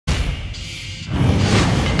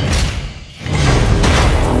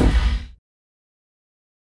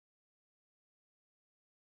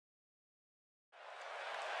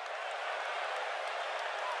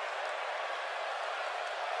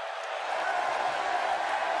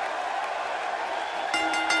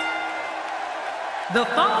The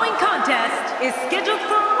following contest is scheduled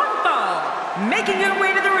for one fall. Making her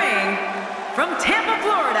way to the ring from Tampa,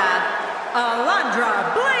 Florida,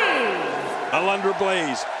 ALUNDRA BLAYZE. ALUNDRA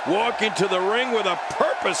BLAYZE walking to the ring with a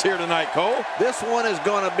purpose here tonight, Cole. This one is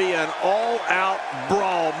going to be an all-out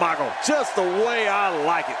brawl, Michael. Just the way I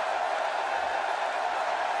like it.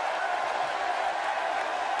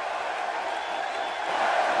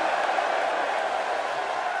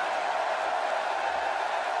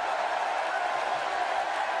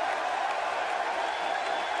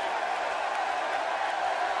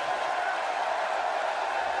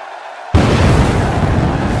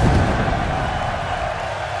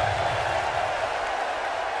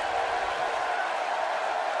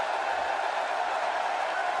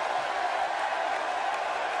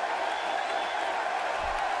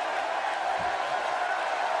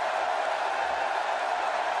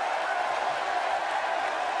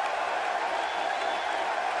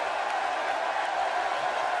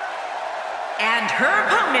 And her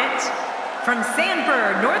opponent, from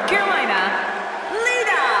Sanford, North Carolina,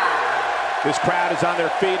 LITA. This crowd is on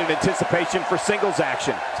their feet in anticipation for singles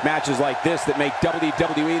action. It's matches like this that make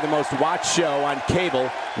WWE the most watched show on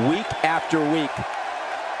cable week after week.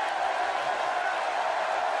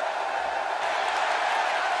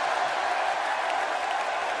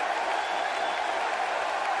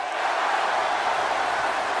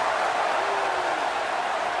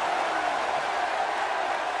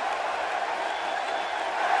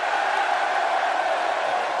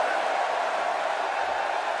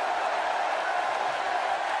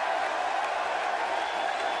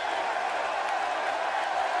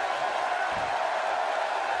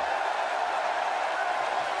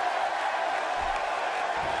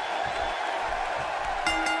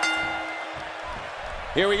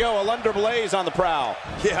 Here we go, ALUNDRA BLAYZE on the prowl.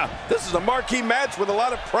 Yeah, this is a marquee match with a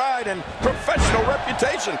lot of pride and professional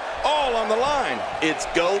reputation, all on the line. It's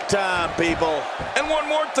go time, people. And one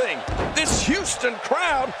more thing, this Houston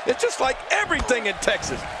crowd is just like everything in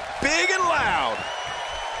Texas, big and loud.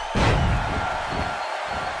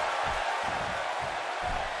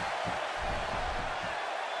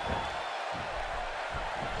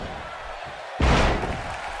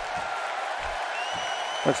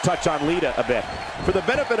 Let's touch on LITA a bit. For the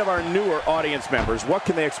benefit of our newer audience members, what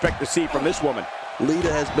can they expect to see from this woman?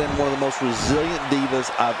 LITA has been one of the most resilient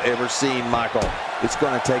divas I've ever seen, Michael. It's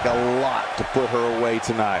going to take a lot to put her away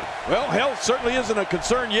tonight. Well, health certainly isn't a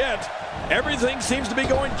concern yet. Everything seems to be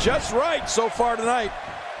going just right so far tonight.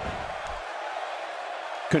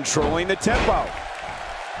 Controlling the tempo.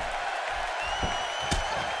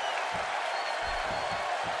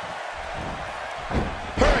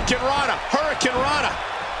 Hurricane Rana, Hurricane Rana.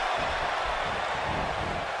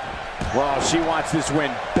 Well, she wants this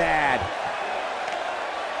win bad.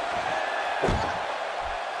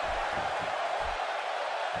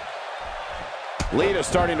 LITA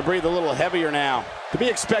starting to breathe a little heavier now. To be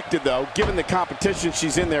expected, though, given the competition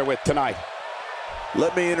she's in there with tonight.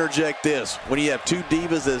 Let me interject this. When you have two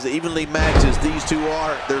divas as evenly matched as these two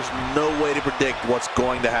are, there's no way to predict what's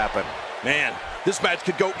going to happen. Man, this match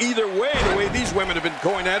could go either way, the way these women have been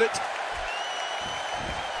going at it.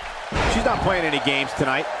 She's not playing any games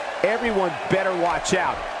tonight. Everyone better watch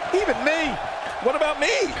out. Even me. What about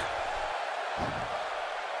me?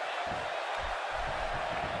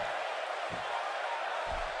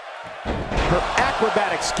 Her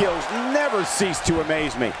acrobatic skills never cease to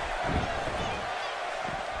amaze me.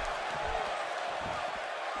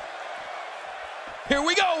 Here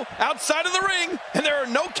we go, outside of the ring, and there are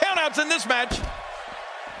no countouts in this match.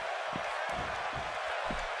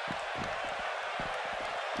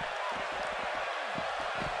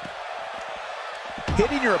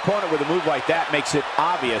 Hitting your opponent with a move like that makes it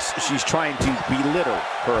obvious she's trying to belittle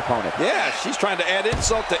her opponent. Yeah, she's trying to add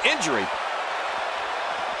insult to injury.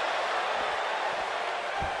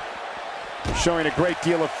 Showing a great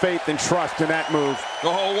deal of faith and trust in that move.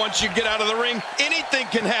 Oh, once you get out of the ring, anything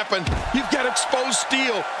can happen. You've got exposed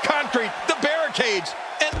steel, concrete, the barricades,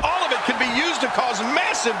 and all of it can be used to cause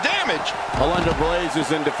massive damage. ALUNDRA BLAYZE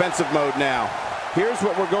is in defensive mode now. Here's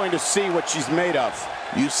what we're going to see what she's made of.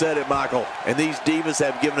 You said it, Michael. And these divas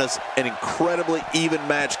have given us an incredibly even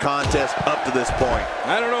match contest up to this point.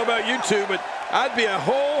 I don't know about you two, but I'd be a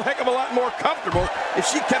whole heck of a lot more comfortable if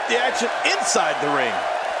she kept the action inside the ring.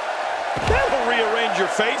 That'll rearrange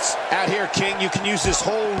your face. Out here, King, you can use this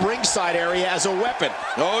whole ringside area as a weapon.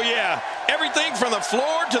 Oh, yeah. Everything from the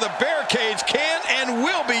floor to the barricades can and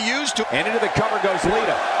will be used to... And into the cover goes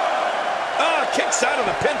LITA. Kicks out of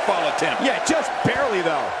the pinfall attempt. Yeah, just barely,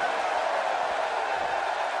 though.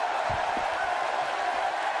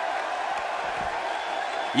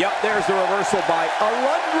 Yep, there's the reversal by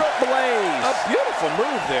ALUNDRA BLAYZE. A beautiful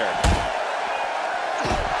move there.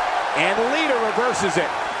 And Lita reverses it.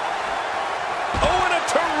 Oh, and a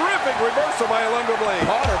terrific reversal by ALUNDRA BLAYZE.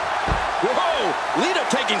 Harder. Whoa, Lita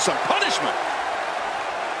taking some punishment.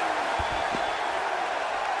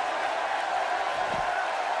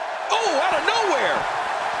 Oh, out of nowhere.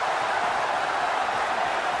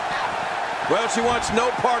 Well, she wants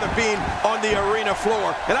no part of being on the arena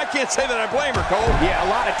floor, and I can't say that I blame her, Cole. Yeah, a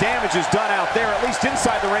lot of damage is done out there. At least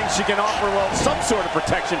inside the ring, she can offer, well, some sort of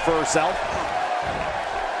protection for herself.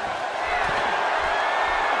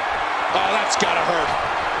 Oh, that's gotta hurt.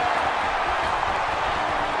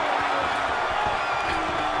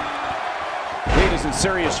 Lita's in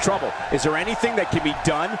serious trouble. Is there anything that can be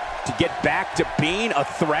done to get back to being a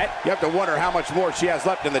threat? You have to wonder how much more she has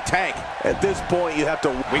left in the tank. At this point, you have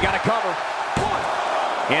to... We got to cover.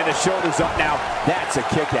 And the shoulders up now. That's a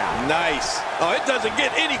kick out. Nice. Oh, it doesn't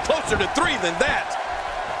get any closer to 3 than that.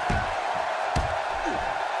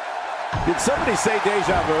 Did somebody say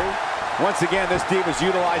deja vu? Once again, this Diva's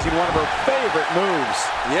utilizing one of her favorite moves.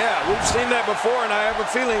 Yeah, we've seen that before, and I have a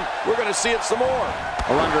feeling we're going to see it some more.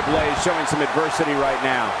 ALUNDRA BLAYZE showing some adversity right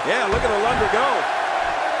now. Yeah, look at ALUNDRA go.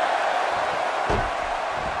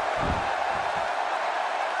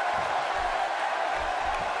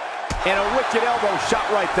 And a wicked elbow shot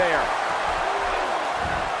right there.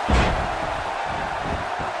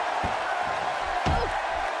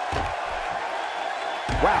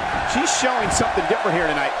 Wow, she's showing something different here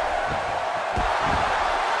tonight.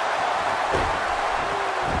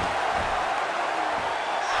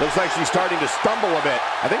 Looks like she's starting to stumble a bit.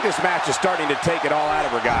 I think this match is starting to take it all out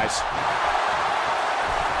of her, guys.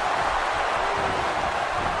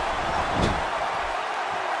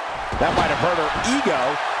 That might have hurt her ego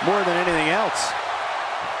more than anything else.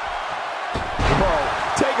 Whoa,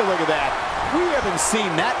 take a look at that. We haven't seen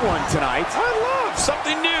that one tonight. I love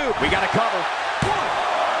something new. We got to cover.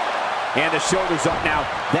 And the shoulders up now.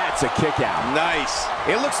 That's a kick out. Nice.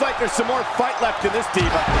 It looks like there's some more fight left in this Diva.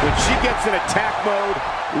 When she gets in attack mode,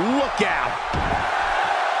 look out.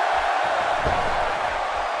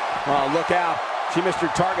 Oh, look out. She missed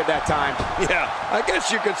her target that time. Yeah, I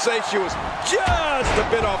guess you could say she was just a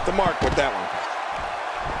bit off the mark with that one.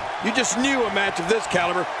 You just knew a match of this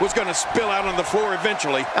caliber was going to spill out on the floor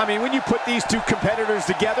eventually. I mean, when you put these two competitors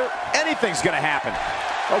together, anything's going to happen.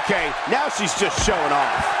 Okay, now she's just showing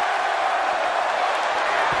off.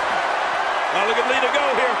 Oh, look at Lita go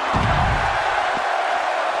here.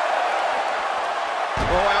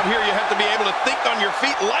 Oh, out here you have to be able to think on your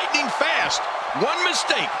feet lightning fast. One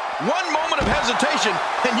mistake, one moment of hesitation,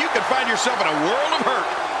 and you could find yourself in a world of hurt.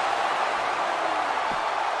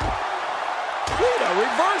 Lita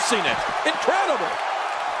reversing it. Incredible.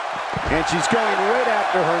 And she's going right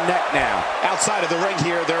after her neck now. Outside of the ring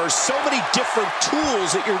here, there are so many different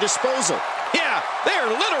tools at your disposal. Yeah, they are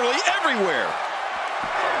literally everywhere.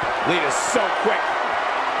 Lita's so quick.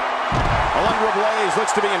 ALUNDRA BLAYZE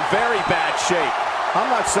looks to be in very bad shape. I'm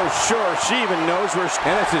not so sure she even knows where she...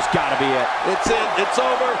 And this has got to be it. It's it. It's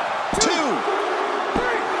over. 2, 3.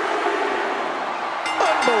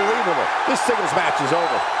 Unbelievable. This singles match is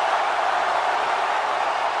over.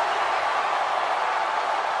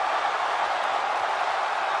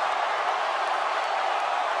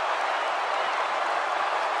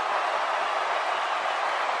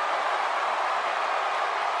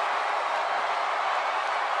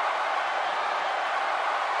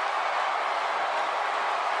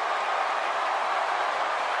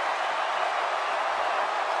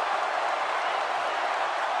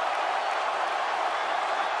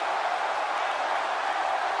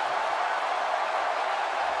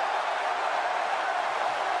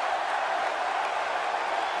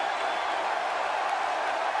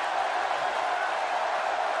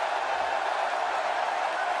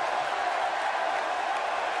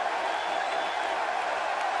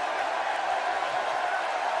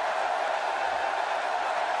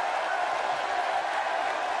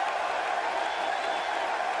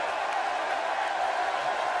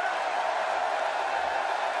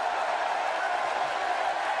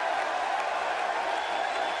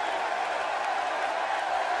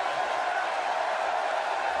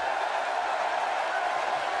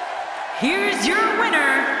 Here's your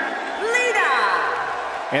winner, Lita.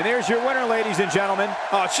 And there's your winner, ladies and gentlemen.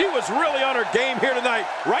 Oh, she was really on her game here tonight,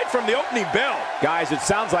 right from the opening bell. Guys, it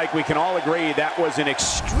sounds like we can all agree that was an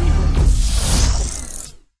extreme